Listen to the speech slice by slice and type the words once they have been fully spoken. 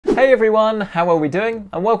Hey everyone, how are we doing?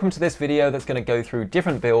 And welcome to this video that's going to go through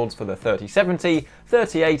different builds for the 3070,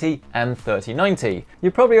 3080 and 3090.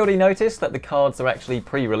 You've probably already noticed that the cards are actually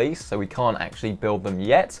pre-released, so we can't actually build them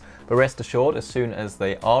yet. But rest assured, as soon as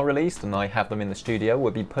they are released and I have them in the studio,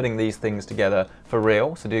 we'll be putting these things together for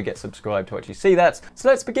real, so do get subscribed to actually see that. So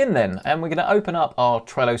let's begin then, and we're going to open up our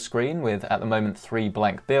Trello screen with, at the moment, 3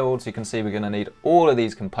 blank builds. You can see we're going to need all of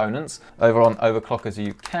these components over on Overclockers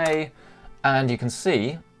UK, and you can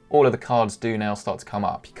see all of the cards do now start to come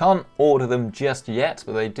up. You can't order them just yet,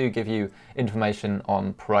 but they do give you information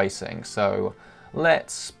on pricing. So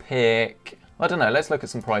let's pick, I don't know, let's look at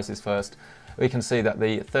some prices first. We can see that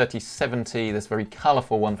the 3070, this very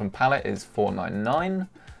colourful one from Palette, is $499.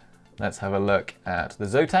 Let's have a look at the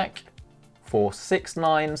Zotac,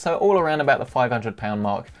 $469. So all around about the £500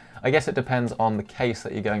 mark. I guess it depends on the case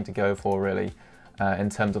that you're going to go for, really. In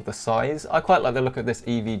terms of the size. I quite like the look of this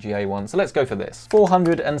EVGA one, so let's go for this.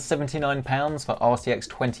 £479 for RTX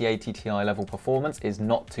 2080 Ti level performance is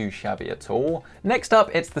not too shabby at all. Next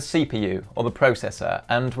up, it's the CPU, or the processor,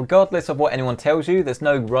 and regardless of what anyone tells you, there's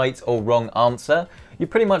no right or wrong answer.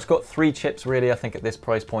 You've pretty much got 3 chips really, I think, at this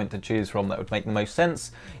price point to choose from that would make the most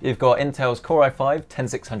sense. You've got Intel's Core i5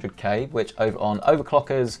 10600K, which over on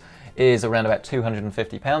Overclockers is around about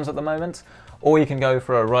 £250 at the moment. Or you can go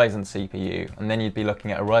for a Ryzen CPU, and then you'd be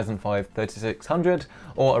looking at a Ryzen 5 3600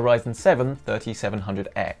 or a Ryzen 7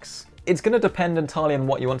 3700X. It's going to depend entirely on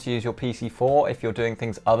what you want to use your PC for. If you're doing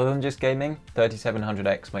things other than just gaming,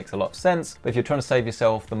 3700X makes a lot of sense. But if you're trying to save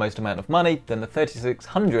yourself the most amount of money, then the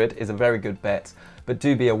 3600 is a very good bet. But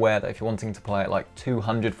do be aware that if you're wanting to play at like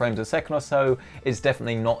 200 frames a second or so, it's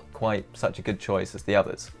definitely not quite such a good choice as the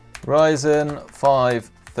others. Ryzen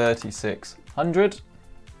 5 3600.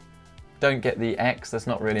 Don't get the X, there's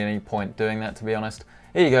not really any point doing that, to be honest.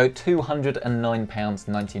 Here you go,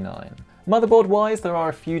 £209.99. Motherboard wise, there are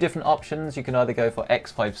a few different options. You can either go for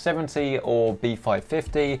X570 or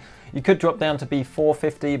B550. You could drop down to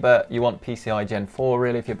B450, but you want PCI Gen 4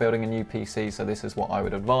 really if you're building a new PC, so this is what I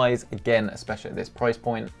would advise, again, especially at this price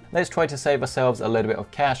point. Let's try to save ourselves a little bit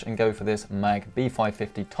of cash and go for this MAG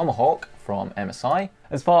B550 Tomahawk from MSI.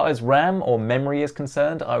 As far as RAM or memory is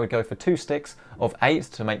concerned, I would go for 2 sticks of 8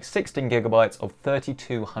 to make 16 gigabytes of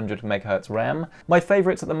 3200 megahertz RAM. My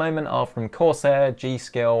favorites at the moment are from Corsair,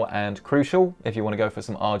 G.Skill and Crucial. If you want to go for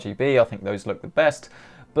some RGB, I think those look the best.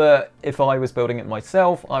 But if I was building it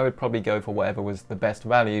myself, I would probably go for whatever was the best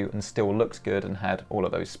value and still looks good and had all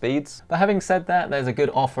of those speeds. But having said that, there's a good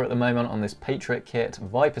offer at the moment on this Patriot kit,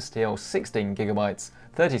 Viper Steel 16 gigabytes,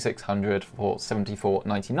 3600 for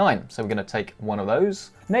 $74.99. So we're going to take one of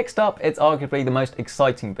those. Next up, it's arguably the most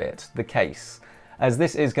exciting bit, the case. As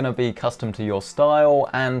this is going to be custom to your style,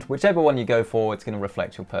 and whichever one you go for, it's going to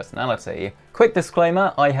reflect your personality. Quick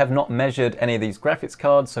disclaimer, I have not measured any of these graphics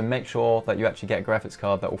cards, so make sure that you actually get a graphics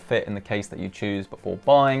card that will fit in the case that you choose before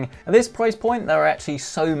buying. At this price point, there are actually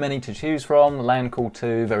so many to choose from. Landcall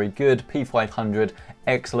 2, very good. P500,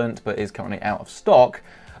 excellent, but is currently out of stock.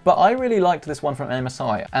 But I really liked this one from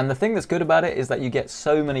MSI, and the thing that's good about it is that you get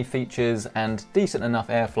so many features and decent enough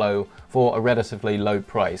airflow for a relatively low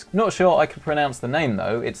price. Not sure I could pronounce the name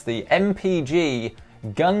though, it's the MPG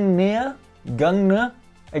Gungnir?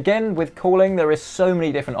 Again, with cooling, there is so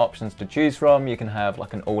many different options to choose from. You can have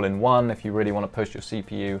like an all-in-one if you really want to push your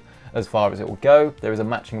CPU as far as it will go. There is a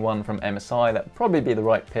matching one from MSI that would probably be the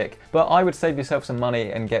right pick, but I would save yourself some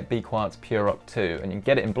money and get Be Quiet's Pure Rock 2, and you can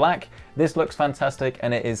get it in black. This looks fantastic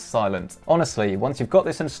and it is silent. Honestly, once you've got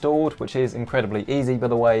this installed, which is incredibly easy by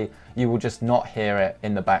the way, you will just not hear it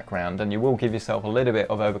in the background, and you will give yourself a little bit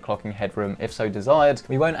of overclocking headroom if so desired.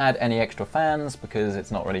 We won't add any extra fans because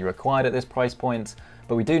it's not really required at this price point,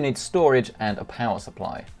 but we do need storage and a power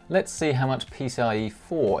supply. Let's see how much PCIe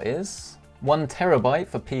 4 is. 1 terabyte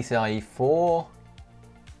for PCIe 4,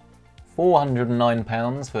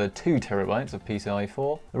 £409 for 2 terabytes of PCIe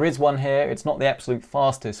 4. There is one here, it's not the absolute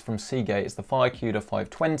fastest from Seagate, it's the FireCuda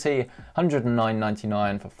 520,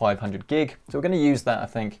 £109.99 for 500 gig. So we're going to use that, I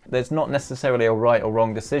think. There's not necessarily a right or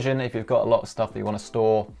wrong decision. If you've got a lot of stuff that you want to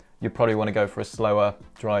store, you probably want to go for a slower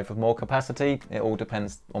drive with more capacity. It all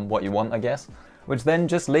depends on what you want, I guess. Which then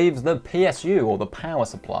just leaves the PSU, or the power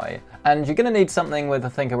supply. And you're going to need something with, I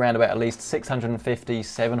think, around about at least 650,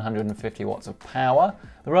 750 watts of power.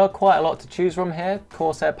 There are quite a lot to choose from here.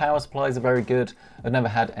 Corsair power supplies are very good. I've never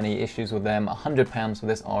had any issues with them. £100 for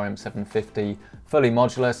this RM750. Fully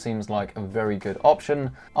modular seems like a very good option.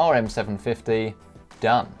 RM750,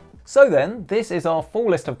 done. So then, this is our full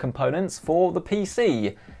list of components for the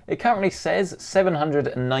PC. It currently says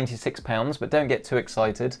 £796, but don't get too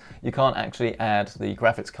excited. You can't actually add the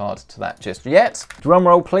graphics card to that just yet. Drum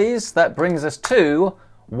roll please, that brings us to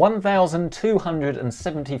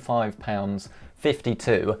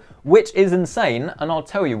 £1,275.52, which is insane, and I'll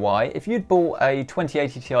tell you why. If you'd bought a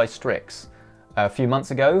 2080 Ti Strix a few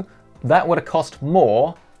months ago, that would have cost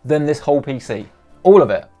more than this whole PC. All of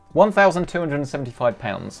it.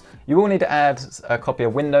 £1,275. You will need to add a copy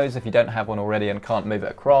of Windows if you don't have one already and can't move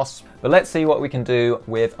it across. But let's see what we can do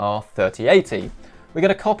with our 3080. We're going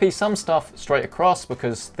to copy some stuff straight across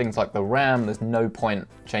because things like the RAM, there's no point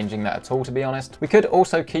changing that at all, to be honest. We could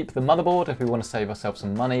also keep the motherboard if we want to save ourselves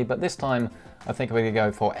some money, but this time I think we're going to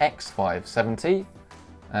go for X570.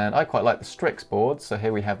 And I quite like the Strix board, so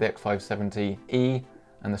here we have the X570E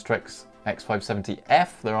and the Strix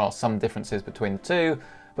X570F. There are some differences between the two,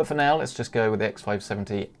 but for now, let's just go with the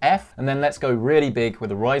X570F, and then let's go really big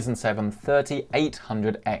with the Ryzen 7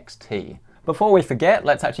 3800 XT. Before we forget,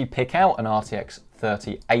 let's actually pick out an RTX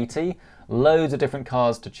 3080. Loads of different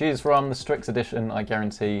cards to choose from. The Strix edition, I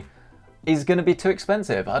guarantee, is going to be too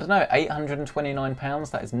expensive. I don't know,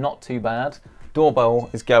 £829, that is not too bad. Doorbell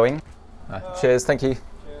is going. Cheers, thank you.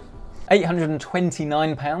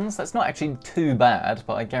 £829, that's not actually too bad,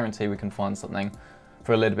 but I guarantee we can find something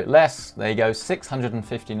for a little bit less. There you go,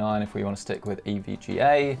 $659 if we want to stick with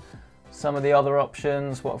EVGA. Some of the other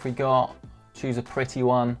options, what have we got? Choose a pretty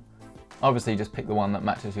one. Obviously just pick the one that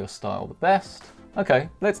matches your style the best. Okay,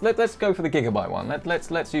 let's go for the Gigabyte one.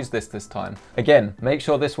 Let's use this time. Again, make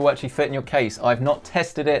sure this will actually fit in your case. I've not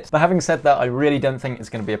tested it, but having said that, I really don't think it's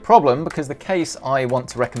going to be a problem because the case I want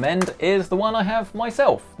to recommend is the one I have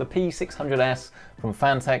myself, the P600S from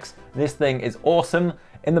Fantex. This thing is awesome.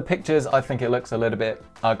 In the pictures, I think it looks a little bit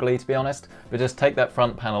ugly, to be honest, but just take that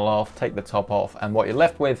front panel off, take the top off, and what you're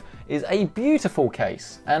left with is a beautiful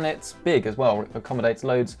case. And it's big as well, it accommodates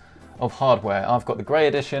loads of hardware. I've got the grey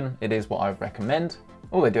edition, it is what I recommend.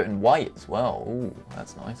 Oh, they do it in white as well, ooh,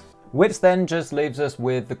 that's nice. Which then just leaves us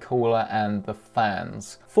with the cooler and the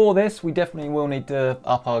fans. For this, we definitely will need to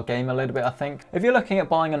up our game a little bit, I think. If you're looking at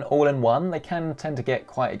buying an all-in-one, they can tend to get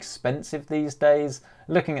quite expensive these days.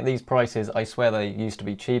 Looking at these prices, I swear they used to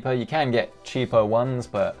be cheaper. You can get cheaper ones,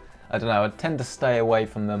 but I don't know, I tend to stay away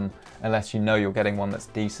from them unless you know you're getting one that's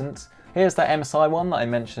decent. Here's that MSI one that I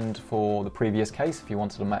mentioned for the previous case if you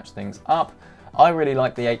wanted to match things up. I really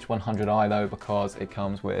like the H100i though because it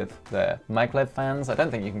comes with their maglev fans. I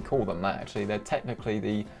don't think you can call them that actually. They're technically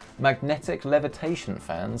the magnetic levitation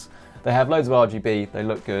fans. They have loads of RGB, they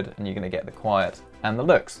look good, and you're going to get the quiet and the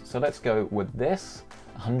looks. So let's go with this.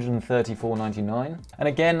 $134.99. And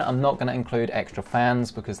again, I'm not going to include extra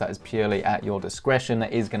fans because that is purely at your discretion.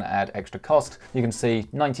 That is going to add extra cost. You can see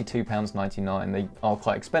 £92.99. They are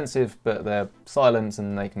quite expensive, but they're silent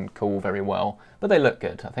and they can cool very well. But they look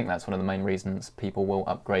good. I think that's one of the main reasons people will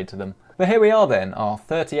upgrade to them. But here we are then, our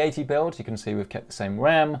 3080 build. You can see we've kept the same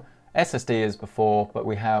RAM, SSD as before, but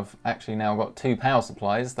we have actually now got two power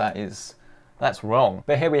supplies. That's wrong.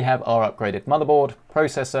 But here we have our upgraded motherboard,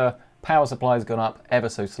 processor, power supply's gone up ever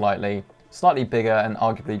so slightly bigger and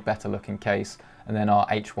arguably better looking case, and then our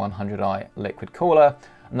H100i liquid cooler,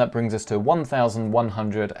 and that brings us to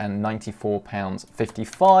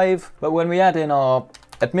 £1,194.55. But when we add in our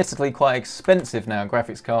admittedly quite expensive now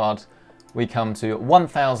graphics card, we come to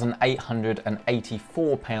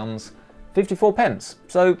 £1,884.54.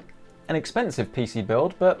 So an expensive PC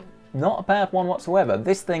build, but not a bad one whatsoever.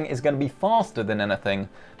 This thing is going to be faster than anything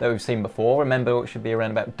that we've seen before. Remember, it should be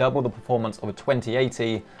around about double the performance of a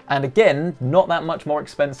 2080. And again, not that much more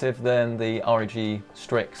expensive than the ROG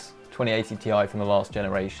Strix 2080 Ti from the last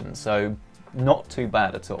generation. So not too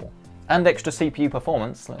bad at all. And extra CPU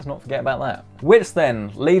performance, let's not forget about that. Which then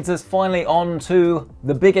leads us finally on to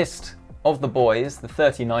the biggest of the boys, the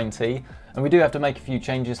 3090. And we do have to make a few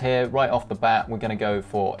changes here. Right off the bat, we're going to go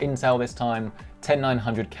for Intel this time,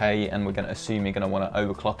 10900K, and we're going to assume you're going to want to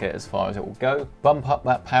overclock it as far as it will go. Bump up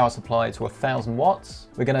that power supply to 1000 watts.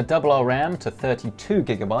 We're going to double our RAM to 32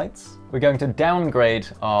 gigabytes. We're going to downgrade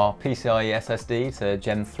our PCIe SSD to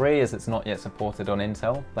Gen 3 as it's not yet supported on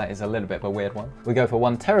Intel. That is a little bit of a weird one. We go for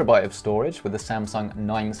 1 terabyte of storage with the Samsung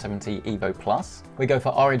 970 Evo Plus. We go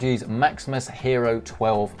for ROG's Maximus Hero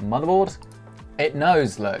 12 motherboard. It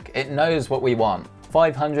knows, look, it knows what we want.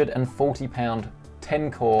 £540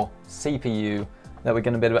 10-core CPU that we're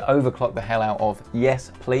going to be able to overclock the hell out of.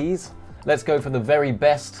 Yes, please. Let's go for the very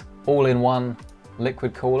best all-in-one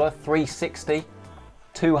liquid cooler, 360.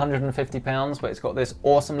 £250, but it's got this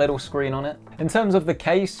awesome little screen on it. In terms of the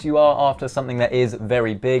case, you are after something that is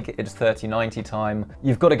very big. It's 3090 time.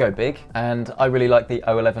 You've got to go big, and I really like the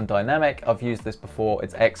O11 Dynamic. I've used this before.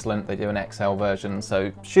 It's excellent. They do an XL version,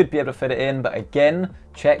 so should be able to fit it in, but again,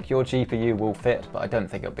 check your GPU will fit, but I don't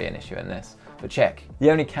think it'll be an issue in this. but check. The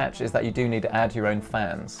only catch is that you do need to add your own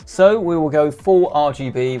fans. So we will go full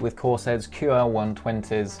RGB with Corsair's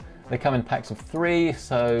QL120s. They come in packs of 3,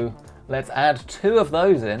 so let's add 2 of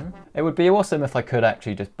those in. It would be awesome if I could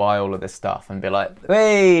actually just buy all of this stuff and be like,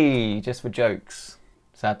 hey, just for jokes.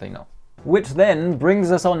 Sadly not. Which then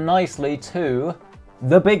brings us on nicely to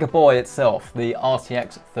the big boy itself, the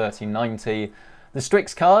RTX 3090. The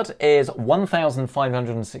Strix card is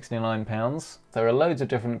 £1,569. There are loads of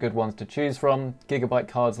different good ones to choose from. Gigabyte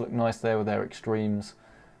cards look nice there with their extremes.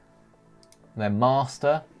 Their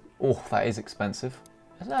master, oh, that is expensive.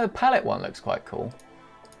 The palette one looks quite cool.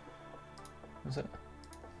 Is it?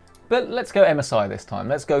 But let's go MSI this time.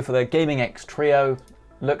 Let's go for the Gaming X Trio.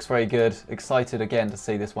 Looks very good. Excited again to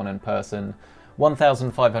see this one in person.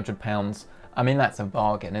 £1,500. I mean, that's a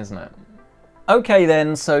bargain, isn't it? Okay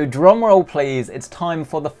then, so drum roll please. It's time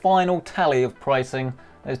for the final tally of pricing.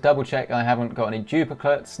 Let's double check I haven't got any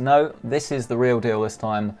duplicates. No, this is the real deal this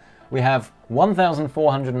time. We have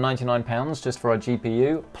 £1,499 just for our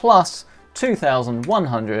GPU, plus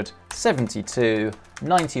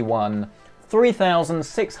 £2,172.91,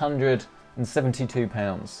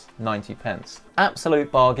 £3,672.90.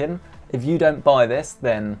 Absolute bargain. If you don't buy this,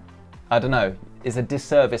 then, I don't know, is a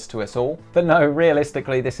disservice to us all. But no,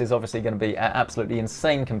 realistically, this is obviously going to be an absolutely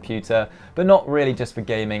insane computer, but not really just for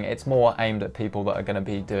gaming. It's more aimed at people that are going to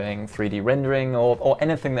be doing 3D rendering or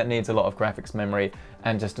anything that needs a lot of graphics memory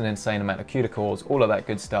and just an insane amount of CUDA cores, all of that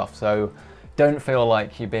good stuff. So don't feel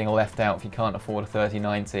like you're being left out if you can't afford a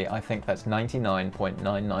 3090. I think that's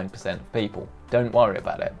 99.99% of people. Don't worry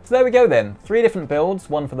about it. So there we go then. 3 different builds,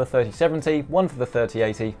 one for the 3070, one for the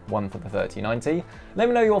 3080, one for the 3090. Let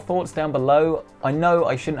me know your thoughts down below. I know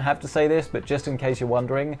I shouldn't have to say this, but just in case you're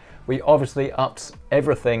wondering, we obviously upped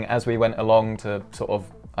everything as we went along to sort of,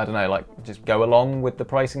 I don't know, like just go along with the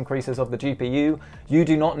price increases of the GPU. You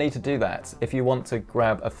do not need to do that. If you want to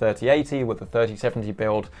grab a 3080 with a 3070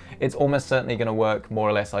 build, it's almost certainly going to work more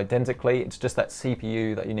or less identically. It's just that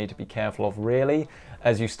CPU that you need to be careful of really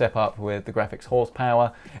as you step up with the graphics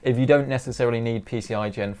horsepower. If you don't necessarily need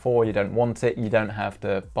PCI Gen 4, you don't want it, you don't have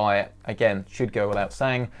to buy it. Again, should go without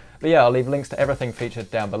saying. But yeah, I'll leave links to everything featured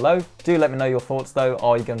down below. Do let me know your thoughts though.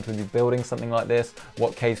 Are you going to be building something like this?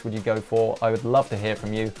 What case would you go for? I would love to hear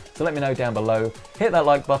from you. So let me know down below. Hit that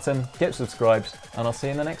like button, get subscribed, and I'll see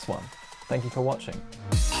you in the next one. Thank you for watching.